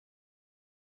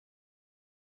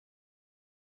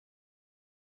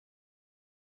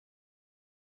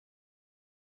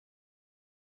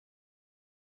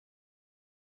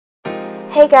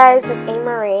Hey guys, it's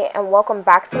Amorie and welcome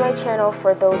back to my channel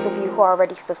for those of you who are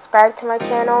already subscribed to my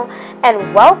channel,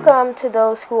 and welcome to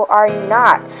those who are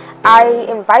not. I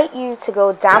invite you to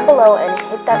go down below and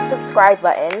hit that subscribe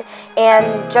button,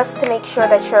 and just to make sure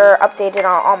that you're updated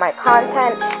on all my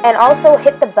content, and also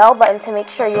hit the bell button to make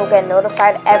sure you'll get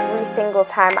notified every single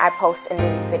time I post a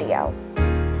new video.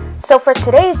 So for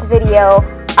today's video,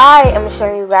 I am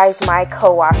showing you guys my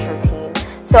co-wash routine.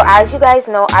 So as you guys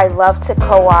know, I love to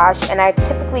co-wash, and I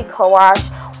typically co-wash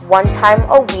one time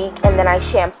a week, and then I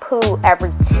shampoo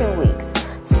every 2 weeks.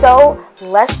 So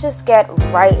let's just get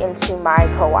right into my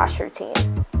co-wash routine.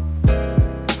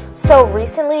 So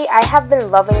recently I have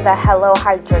been loving the Hello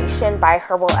Hydration by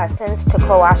Herbal Essence to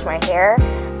co-wash my hair.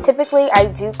 Typically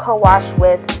I do co-wash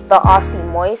with the Aussie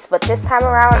Moist, but this time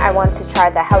around I want to try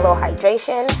the Hello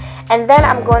Hydration. And then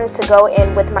I'm going to go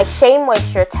in with my Shea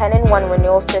Moisture 10-in-1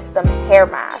 Renewal System Hair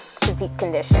Mask to deep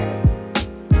condition.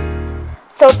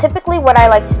 So typically what I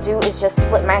like to do is just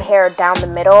split my hair down the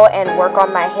middle and work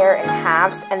on my hair in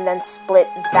halves, and then split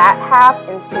that half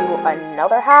into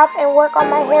another half and work on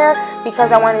my hair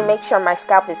because I want to make sure my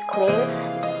scalp is clean.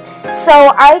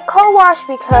 So I co-wash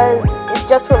because it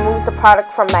just removes the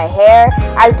product from my hair.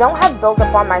 I don't have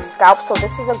buildup on my scalp, so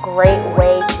this is a great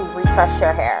way to refresh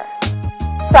your hair.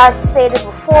 So as stated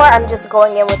before, I'm just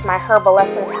going in with my Herbal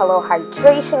Essence Hello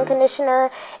Hydration Conditioner,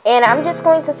 and I'm just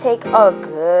going to take a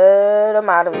good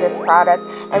amount of this product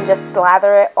and just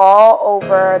slather it all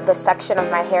over the section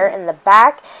of my hair in the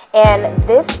back. And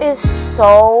this is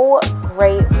so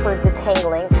great for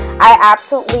detangling. I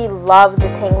absolutely love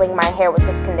detangling my hair with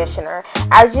this conditioner.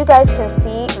 As you guys can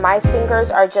see, my fingers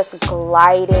are just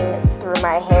gliding through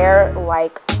my hair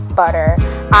like butter.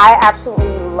 I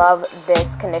absolutely love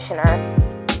this conditioner.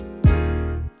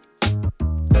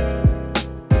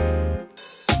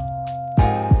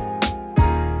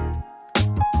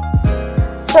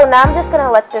 So now I'm just going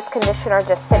to let this conditioner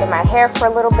just sit in my hair for a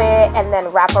little bit, and then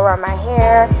wrap around my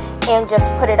hair and just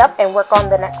put it up and work on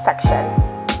the next section.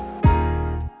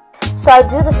 So I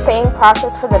do the same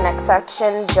process for the next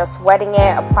section, just wetting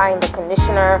it, applying the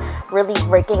conditioner, really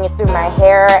raking it through my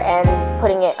hair and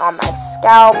putting it on my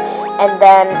scalp, and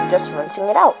then just rinsing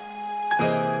it out.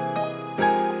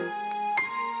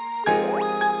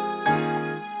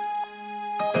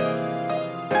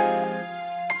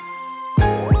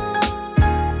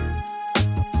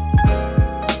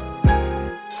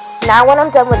 Now when I'm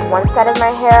done with one side of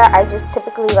my hair, I just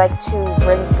typically like to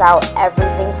rinse out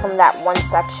everything from that one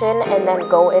section and then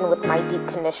go in with my deep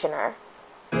conditioner.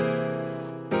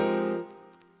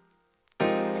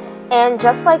 And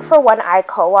just like for when I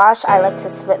co-wash, I like to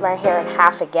split my hair in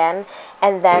half again,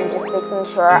 and then just making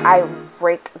sure I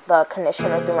rake the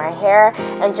conditioner through my hair,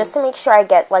 and just to make sure I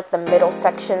get like the middle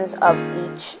sections of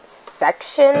each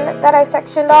section that I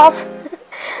sectioned off.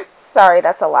 Sorry,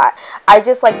 that's a lot. I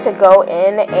just like to go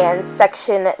in and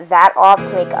section that off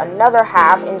to make another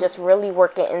half and just really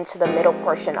work it into the middle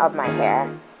portion of my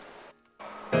hair.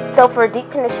 So for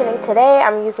deep conditioning today,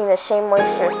 I'm using the Shea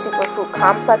Moisture Superfood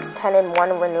Complex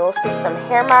 10-in-1 Renewal System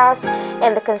Hair Mask,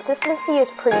 and the consistency is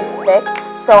pretty thick,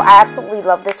 so I absolutely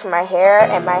love this for my hair,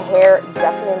 and my hair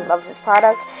definitely loves this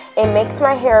product. It makes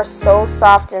my hair so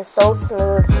soft and so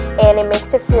smooth, and it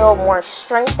makes it feel more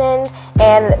strengthened,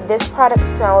 and this product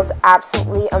smells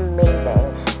absolutely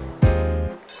amazing.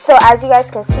 So as you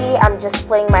guys can see, I'm just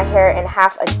splitting my hair in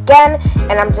half again,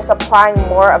 and I'm just applying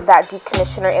more of that deep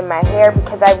conditioner in my hair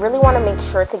because I really want to make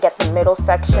sure to get the middle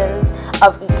sections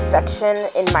of each section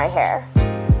in my hair.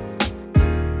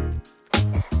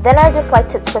 Then I just like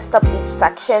to twist up each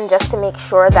section just to make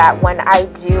sure that when I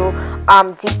do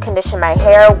deep condition my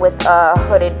hair with a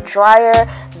hooded dryer,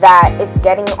 that it's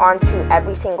getting onto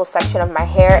every single section of my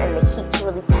hair and the heat's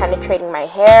really penetrating my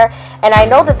hair. And I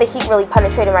know that the heat really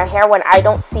penetrated my hair when I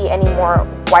don't see any more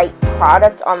white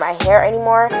product on my hair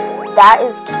anymore. That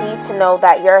is key to know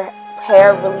that your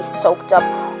hair really soaked up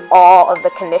all of the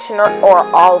conditioner or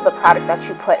all of the product that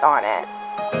you put on it.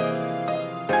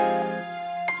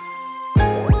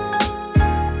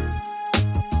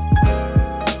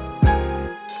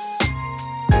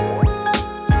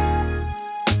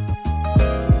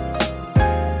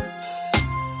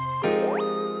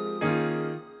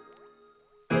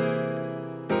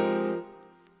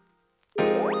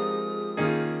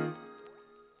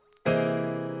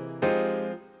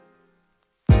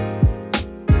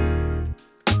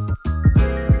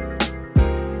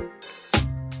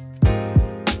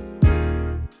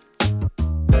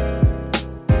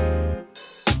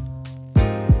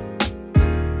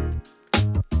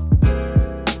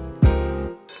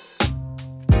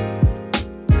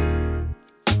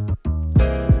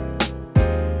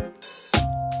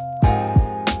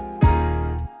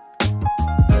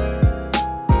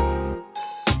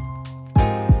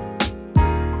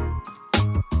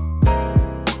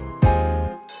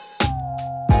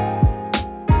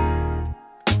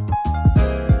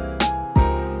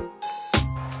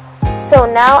 So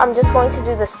now I'm just going to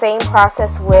do the same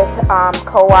process with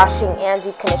co-washing and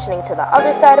deep conditioning to the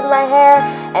other side of my hair,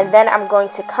 and then I'm going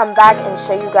to come back and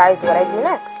show you guys what I do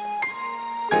next.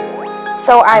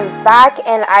 So I'm back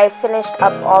and I finished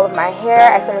up all of my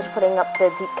hair. I finished putting up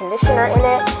the deep conditioner in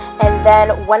it, and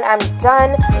then when I'm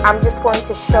done, I'm just going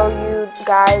to show you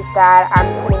guys that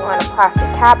I'm putting on a plastic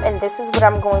cap, and this is what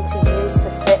I'm going to use to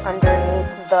sit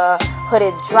underneath the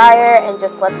hooded dryer and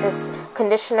just let this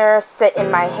conditioner sit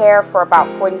in my hair for about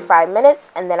 45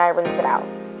 minutes, and then I rinse it out.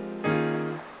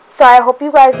 So I hope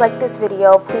you guys like this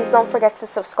video. Please don't forget to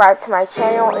subscribe to my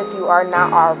channel if you are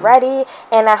not already,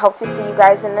 and I hope to see you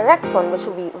guys in the next one, which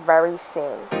will be very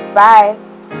soon. Bye!